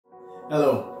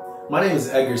Hello, my name is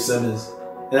Edgar Simmons,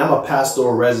 and I'm a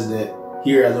pastoral resident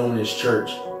here at Luminous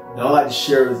Church. And I'd like to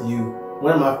share with you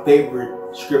one of my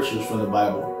favorite scriptures from the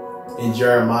Bible in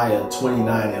Jeremiah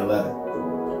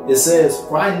 29:11. It says,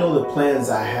 "For I know the plans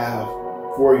I have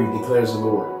for you, declares the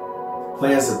Lord.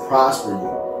 Plans to prosper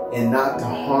you and not to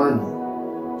harm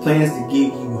you. Plans to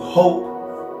give you hope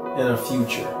and a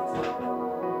future."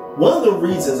 One of the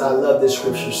reasons I love this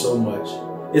scripture so much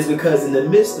is because in the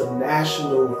midst of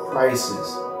national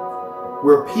crisis,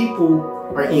 where people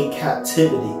are in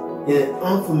captivity in an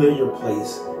unfamiliar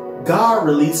place, God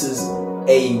releases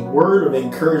a word of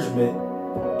encouragement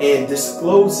and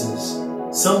discloses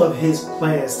some of his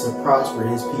plans to prosper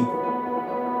his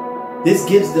people. This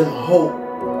gives them hope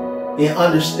in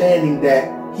understanding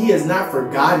that he has not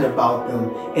forgotten about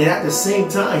them, and at the same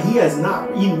time, he has not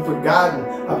even forgotten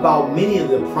about many of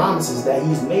the promises that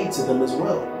he's made to them as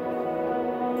well.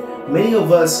 Many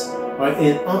of us are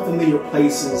in unfamiliar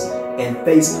places and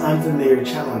face unfamiliar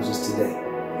challenges today.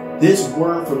 This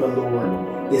word from the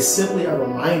Lord is simply a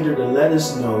reminder to let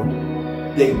us know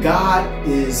that God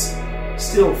is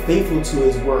still faithful to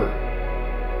his word.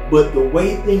 But the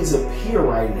way things appear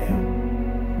right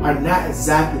now are not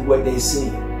exactly what they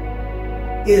seem.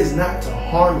 It is not to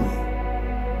harm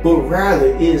you, but rather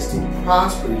it is to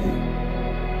prosper you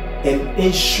and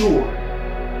ensure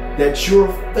that your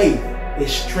faith is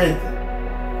strengthened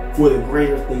for the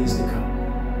greater things to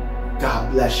come. God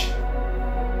bless you.